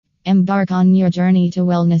Embark on your journey to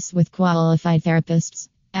wellness with qualified therapists.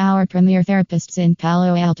 Our premier therapists in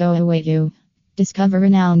Palo Alto await you. Discover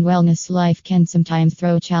renowned wellness life can sometimes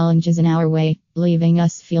throw challenges in our way, leaving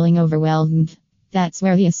us feeling overwhelmed. That's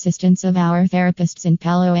where the assistance of our therapists in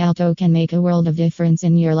Palo Alto can make a world of difference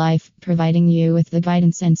in your life, providing you with the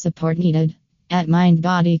guidance and support needed. At Mind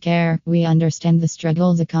Body Care, we understand the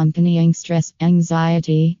struggles accompanying stress,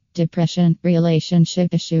 anxiety, depression,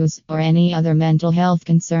 relationship issues, or any other mental health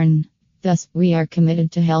concern. Thus, we are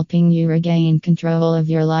committed to helping you regain control of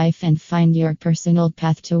your life and find your personal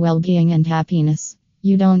path to well-being and happiness.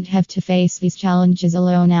 You don't have to face these challenges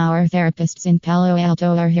alone. Our therapists in Palo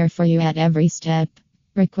Alto are here for you at every step.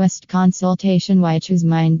 Request consultation. Why choose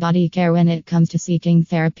Mind Body Care when it comes to seeking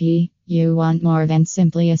therapy? You want more than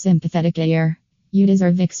simply a sympathetic ear. You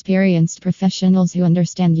deserve experienced professionals who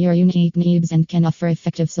understand your unique needs and can offer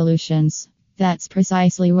effective solutions. That's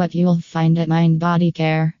precisely what you'll find at Mind Body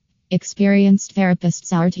Care. Experienced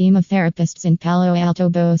therapists. Our team of therapists in Palo Alto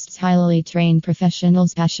boasts highly trained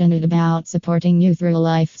professionals passionate about supporting you through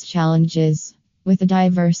life's challenges. With a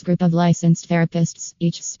diverse group of licensed therapists,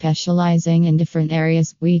 each specializing in different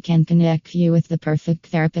areas, we can connect you with the perfect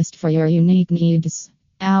therapist for your unique needs.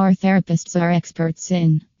 Our therapists are experts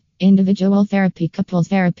in individual therapy, couples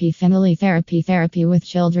therapy, family therapy, therapy with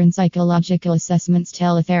children, psychological assessments,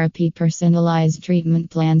 teletherapy, personalized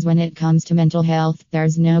treatment plans. When it comes to mental health,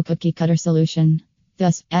 there's no cookie cutter solution.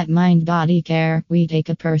 Thus, at Mind Body Care, we take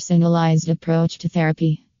a personalized approach to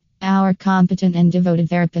therapy. Our competent and devoted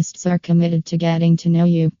therapists are committed to getting to know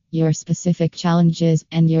you, your specific challenges,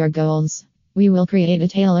 and your goals. We will create a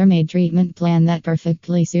tailor-made treatment plan that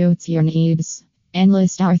perfectly suits your needs.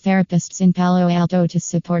 Enlist our therapists in Palo Alto to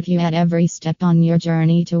support you at every step on your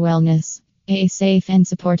journey to wellness. A safe and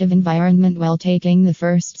supportive environment while taking the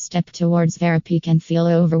first step towards therapy can feel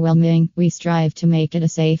overwhelming. We strive to make it a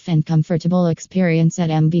safe and comfortable experience at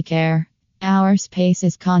MB Care. Our space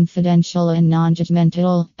is confidential and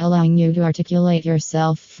non-judgmental, allowing you to articulate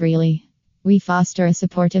yourself freely. We foster a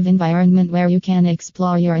supportive environment where you can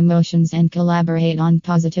explore your emotions and collaborate on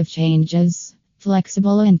positive changes.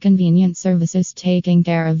 Flexible and convenient services. Taking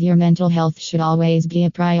care of your mental health should always be a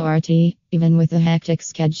priority, even with a hectic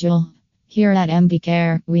schedule. Here at MB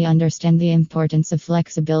Care, we understand the importance of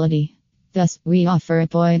flexibility. Thus, we offer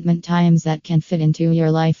appointment times that can fit into your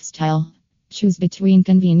lifestyle. Choose between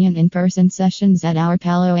convenient in-person sessions at our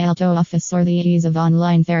Palo Alto office or the ease of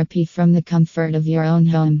online therapy from the comfort of your own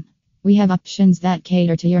home. We have options that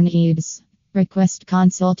cater to your needs. Request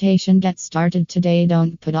consultation. Get started today.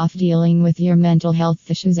 Don't put off dealing with your mental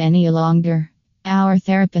health issues any longer. Our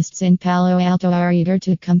therapists in Palo Alto are eager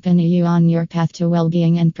to accompany you on your path to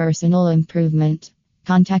well-being and personal improvement.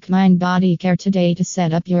 Contact Mind Body Care today to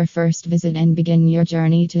set up your first visit and begin your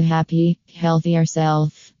journey to happy, healthier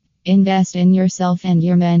self. Invest in yourself and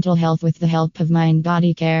your mental health with the help of Mind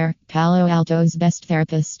Body Care, Palo Alto's best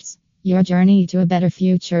therapists. Your journey to a better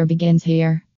future begins here.